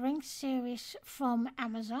of the Rings series from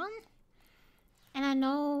Amazon, and I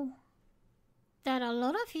know that a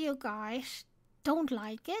lot of you guys don't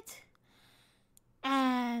like it.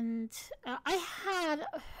 And I had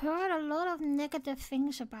heard a lot of negative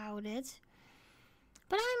things about it.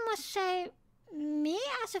 But I must say, me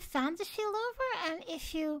as a fantasy lover, and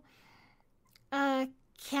if you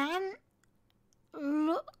can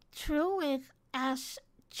look through it as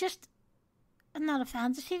just another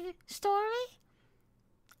fantasy story,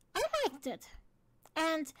 I liked it.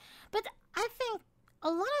 But I think a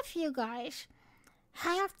lot of you guys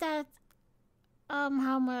have that,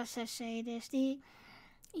 how must I say this?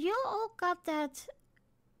 You all got that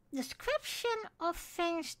description of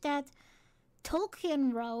things that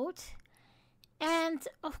Tolkien wrote, and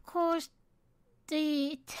of course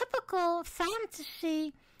the typical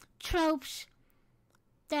fantasy tropes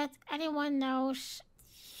that anyone knows.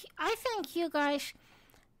 I think you guys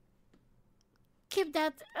keep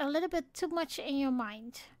that a little bit too much in your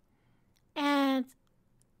mind, and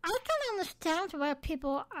I can understand where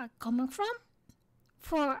people are coming from.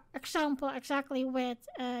 For example, exactly with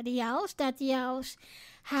the elves, that the elves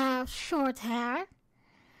have short hair.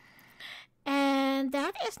 And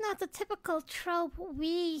that is not the typical trope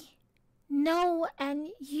we know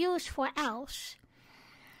and use for elves.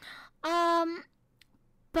 But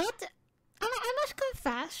I must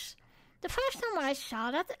confess, the first time I saw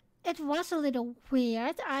that, it was a little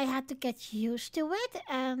weird. I had to get used to it,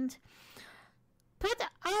 but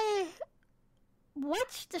I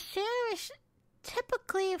watched the series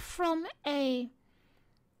typically from a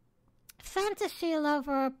fantasy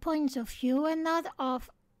lover point of view and not of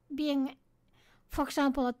being, for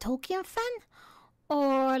example, a Tolkien fan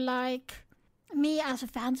or like me as a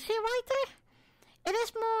fantasy writer. It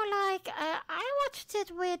is more like I watched it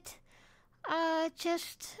with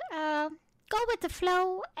just go with the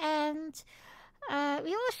flow, and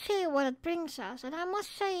we will see what it brings us. And I must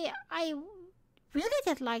say, I really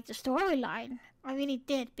did like the storyline. I really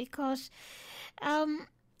did, because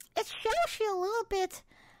it shows you a little bit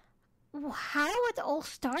how it all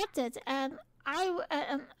started, and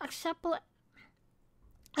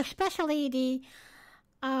especially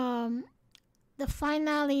the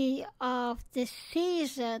finale of this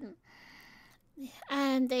season,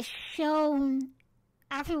 and they shown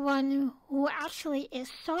everyone who actually is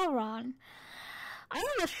Sauron. I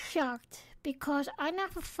was shocked because I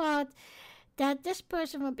never thought that this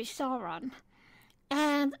person would be Sauron.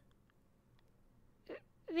 And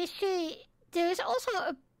we see there is also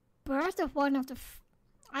a birth of one of the,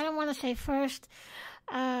 I don't want to say first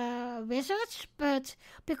wizards, but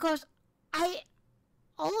because I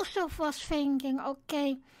also was thinking,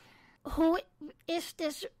 okay, who is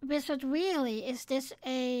this wizard really? Is this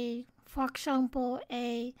for example,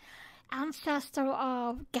 a ancestor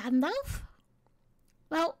of Gandalf?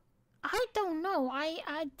 Well, I don't know.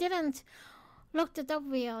 I didn't look it up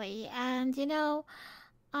really, and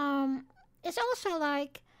it's also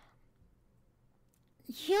like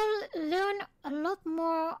you learn a lot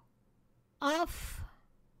more of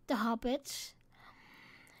the hobbits.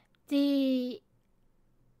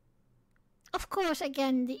 Of course,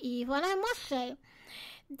 again, the evil. And I must say,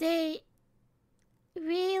 they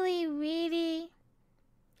really, really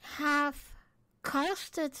have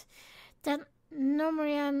casted that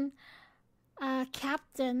Numerian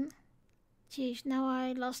captain. Jeez, now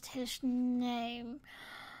I lost his name.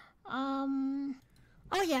 Oh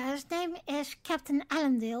yeah, his name is Captain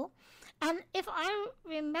Allendale. And if I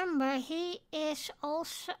remember, he is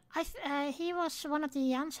also, he was one of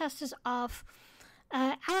the ancestors of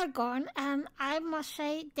Aragorn, and I must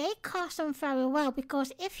say they cast him very well,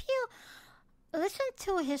 because if you listen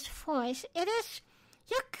to his voice, you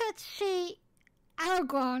could see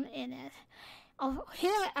Aragorn in it, or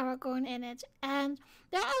hear Aragorn in it, and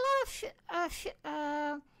there are a lot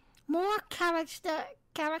of more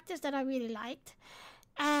characters that I really liked.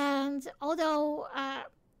 And although,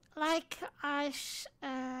 like I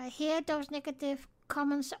hear those negative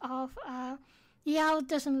comments of the owl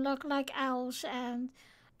doesn't look like owls and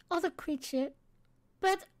other creatures,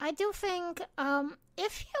 but I do think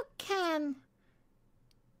if you can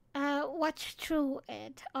watch through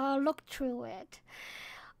it or look through it,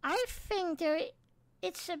 I think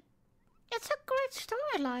it's a great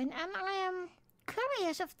storyline, and I am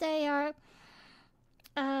curious if they are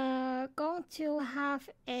going to have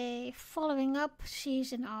a following up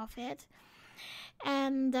season of it.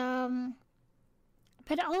 And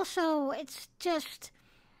but also it's just,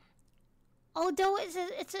 although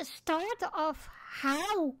it's a start of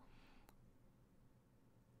how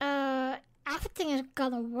everything is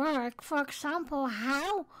gonna work. For example,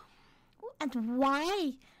 how and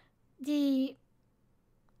why the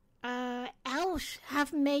elves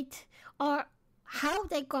have made, or how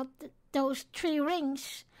they got those 3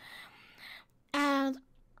 rings. And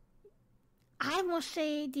I must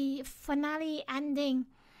say the finale ending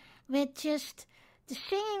with just the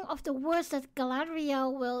singing of the words that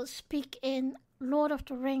Galadriel will speak in Lord of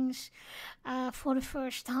the Rings for the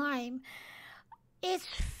first time. It's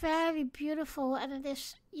very beautiful, and it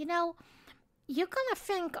is, you're gonna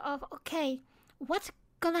think of, okay, what's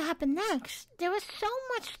gonna happen next? There is so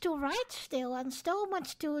much to write still, and so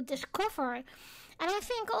much to discover. And I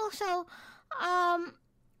think also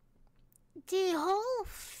the whole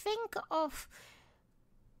thing of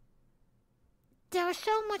there is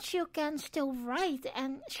so much you can still write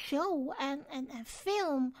and show and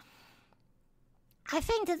film. I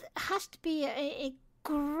think that has to be a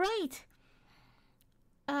great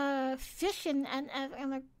vision and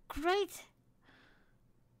a great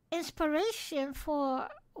inspiration for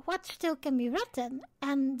what still can be written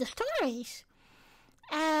and the stories.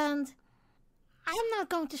 And I'm not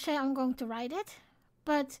going to say I'm going to write it,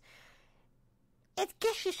 but it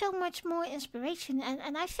gives you so much more inspiration.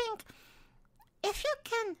 And I think if you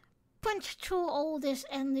can punch through all this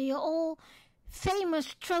and the all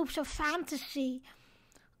famous tropes of fantasy,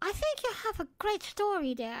 I think you have a great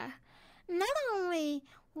story there. Not only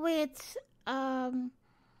with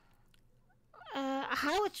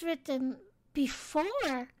how it's written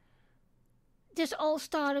before this all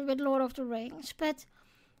started with Lord of the Rings, but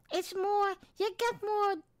it's more, you get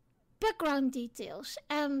more background details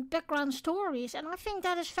and background stories, and I think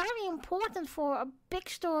that is very important for a big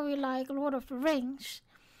story like Lord of the Rings.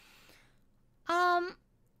 I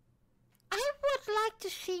would like to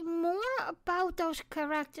see more about those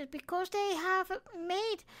characters, because they have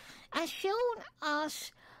made and shown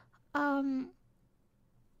us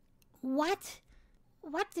what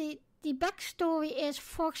the backstory is.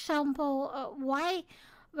 For example,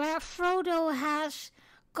 where Frodo has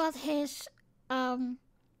got his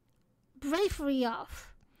bravery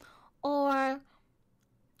of, or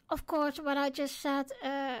of course what I just said,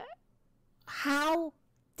 how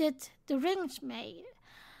did the rings made,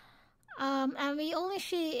 and we only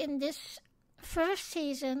see in this first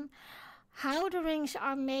season how the rings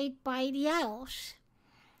are made by the elves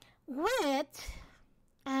with,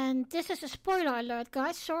 and this is a spoiler alert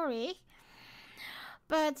guys, sorry,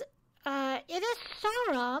 but it is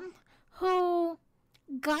Sauron who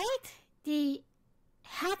guide the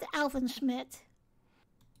head elvensmith,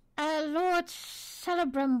 Lord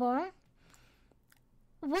Celebrimbor.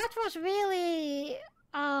 What was really,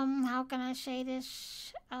 how can I say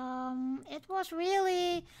this? It was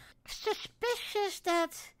really suspicious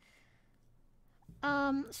that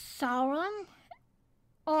Sauron,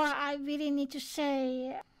 or I really need to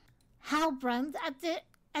say Halbrand,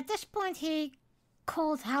 at this point he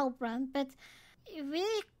called Halbrand, but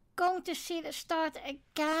we're going to see the start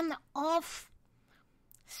again of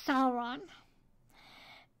Sauron.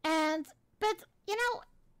 But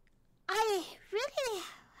I really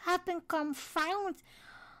have been confounded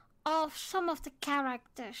of some of the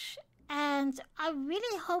characters, and I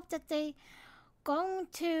really hope that they going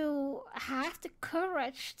to have the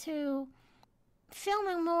courage to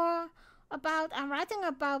filming more about and writing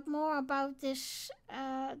about more about this,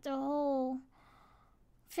 the whole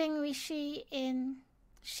thing we see in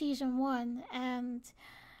season 1, and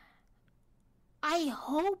I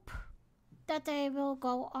hope that they will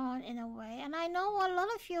go on in a way. And I know a lot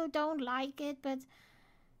of you don't like it, but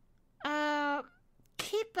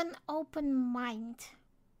keep an open mind.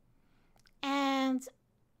 And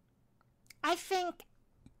I think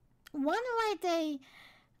one way they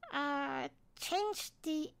changed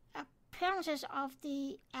the appearances of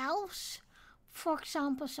the elves, for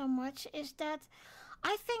example, so much is that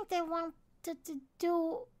I think they wanted to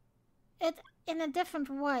do it in a different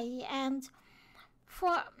way, and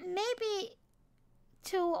for maybe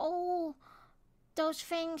to all those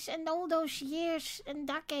things and all those years and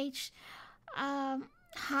decades,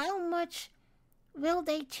 how much will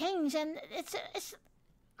they change? And it's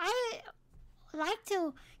I like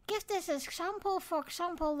to give this example. For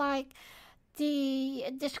example, like the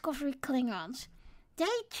Discovery Klingons. They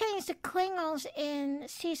changed the Klingons in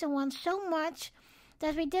season 1 so much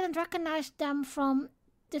that we didn't recognize them from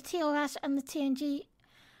the TOS and the TNG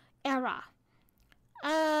era.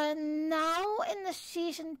 Now in the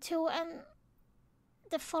season 2 and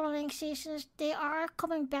the following seasons, they are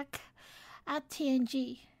coming back at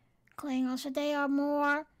TNG Klingons, so they are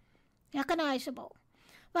more recognizable.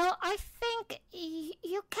 Well, I think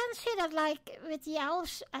you can see that like with the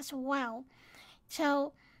elves as well.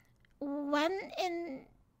 So when in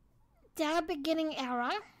their beginning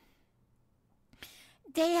era,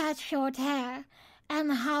 they had short hair,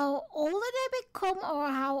 and how older they become, or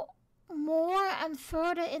how more and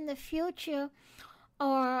further in the future,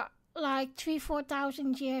 or like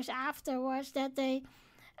 3,000-4,000 years afterwards, that they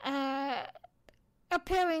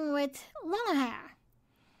appearing with long hair.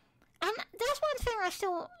 And there's one thing I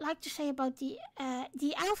still like to say about the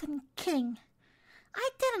Elven King. I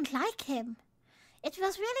didn't like him. It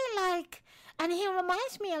was really like, and he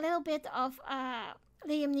reminds me a little bit of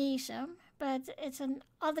Liam Neeson, but it's an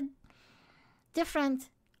other different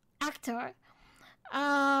actor.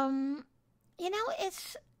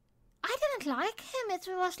 It's, I didn't like him. It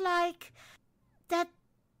was like that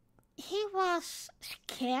he was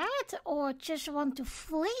scared or just want to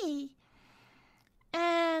flee.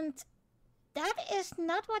 And that is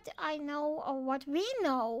not what I know or what we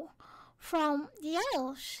know from the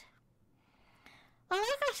elves. Well,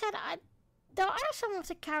 like I said, there are some of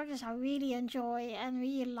the characters I really enjoy and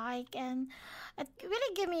really like, and it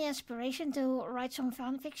really gave me inspiration to write some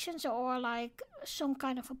fan fictions, or like some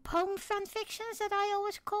kind of a poem fan fictions that I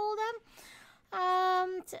always call them.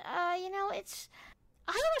 I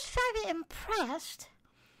was very impressed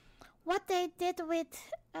what they did with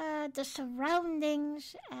the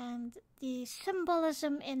surroundings and the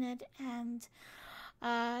symbolism in it, and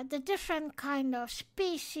the different kind of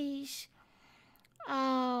species.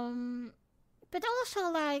 But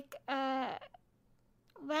also like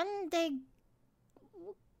when they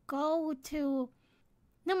go to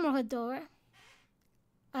Numrador,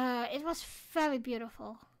 it was very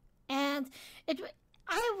beautiful, and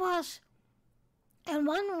I was in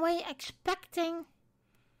one way expecting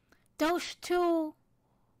those two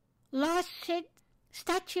large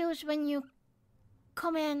statues when you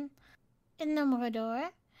come in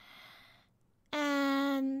Numrador,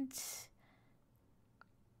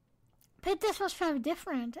 but this was very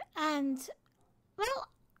different, and well,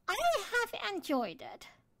 I have enjoyed it.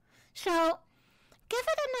 So give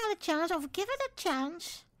it another chance, or give it a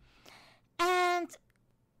chance, and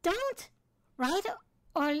don't write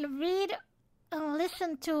or read and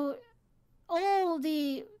listen to all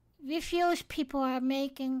the reviews people are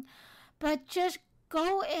making, but just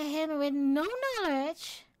go in with no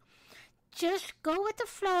knowledge. Just go with the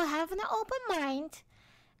flow, have an open mind,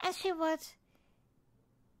 and see what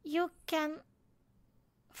you can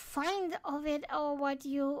find of it, or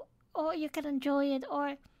you can enjoy it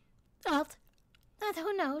or not. And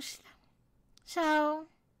who knows? So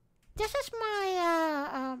this is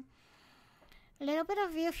my little bit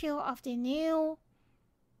of review of the new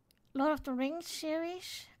Lord of the Rings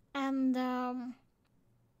series, and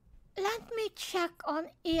let me check on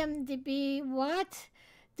IMDb what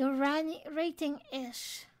the rating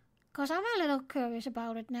is, because I'm a little curious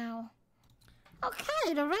about it now.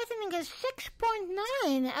 Okay, the rating is 6.9,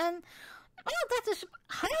 and well, that is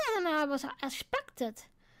higher than I was expected.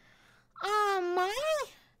 My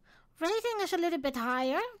rating is a little bit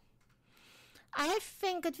higher. I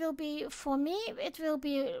think it will be, for me, it will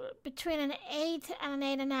be between an 8 and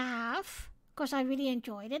an 8.5, because I really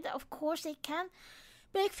enjoyed it. Of course, they can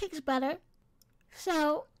make things better.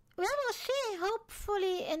 So we will see,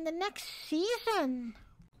 hopefully, in the next season.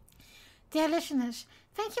 Dear listeners,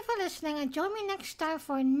 thank you for listening, and join me next time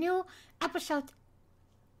for a new episode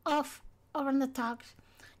of Orlando Talks.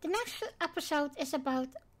 The next episode is about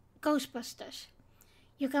Ghostbusters.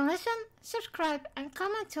 You can listen, subscribe, and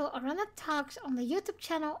comment to Orlando Talks on the YouTube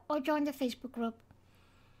channel, or join the Facebook group.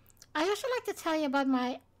 I also like to tell you about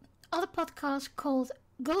my other podcast called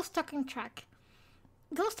Ghost Talking Trek.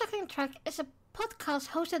 Ghost Talking Trek is a podcast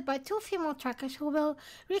hosted by two female trekkers who will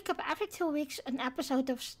recap every 2 weeks an episode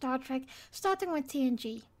of Star Trek, starting with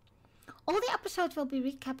TNG. All the episodes will be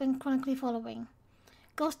recapping chronically following.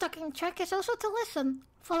 Go Talking Track is also to listen,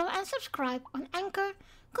 follow and subscribe on Anchor,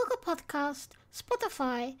 Google Podcast,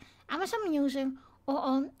 Spotify, Amazon Music, or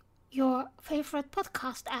on your favorite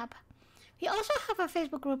podcast app. We also have a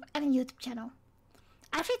Facebook group and a YouTube channel.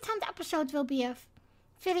 Every 10th episode will be a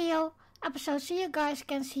video episode so you guys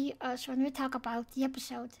can see us when we talk about the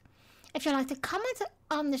episode. If you'd like to comment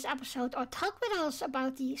on this episode or talk with us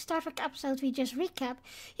about the Star Trek episode we just recapped,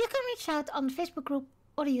 you can reach out on the Facebook group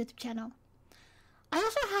or the YouTube channel. I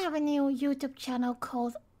also have a new YouTube channel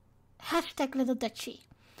called #LittleDutchie.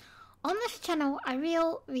 On this channel I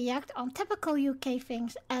will react on typical UK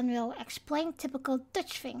things and will explain typical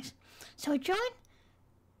Dutch things. So join,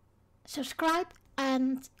 subscribe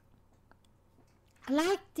and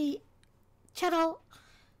like the channel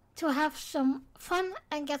to have some fun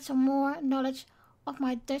and get some more knowledge of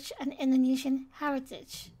my Dutch and Indonesian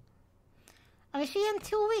heritage. I will see you in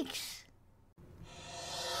 2 weeks.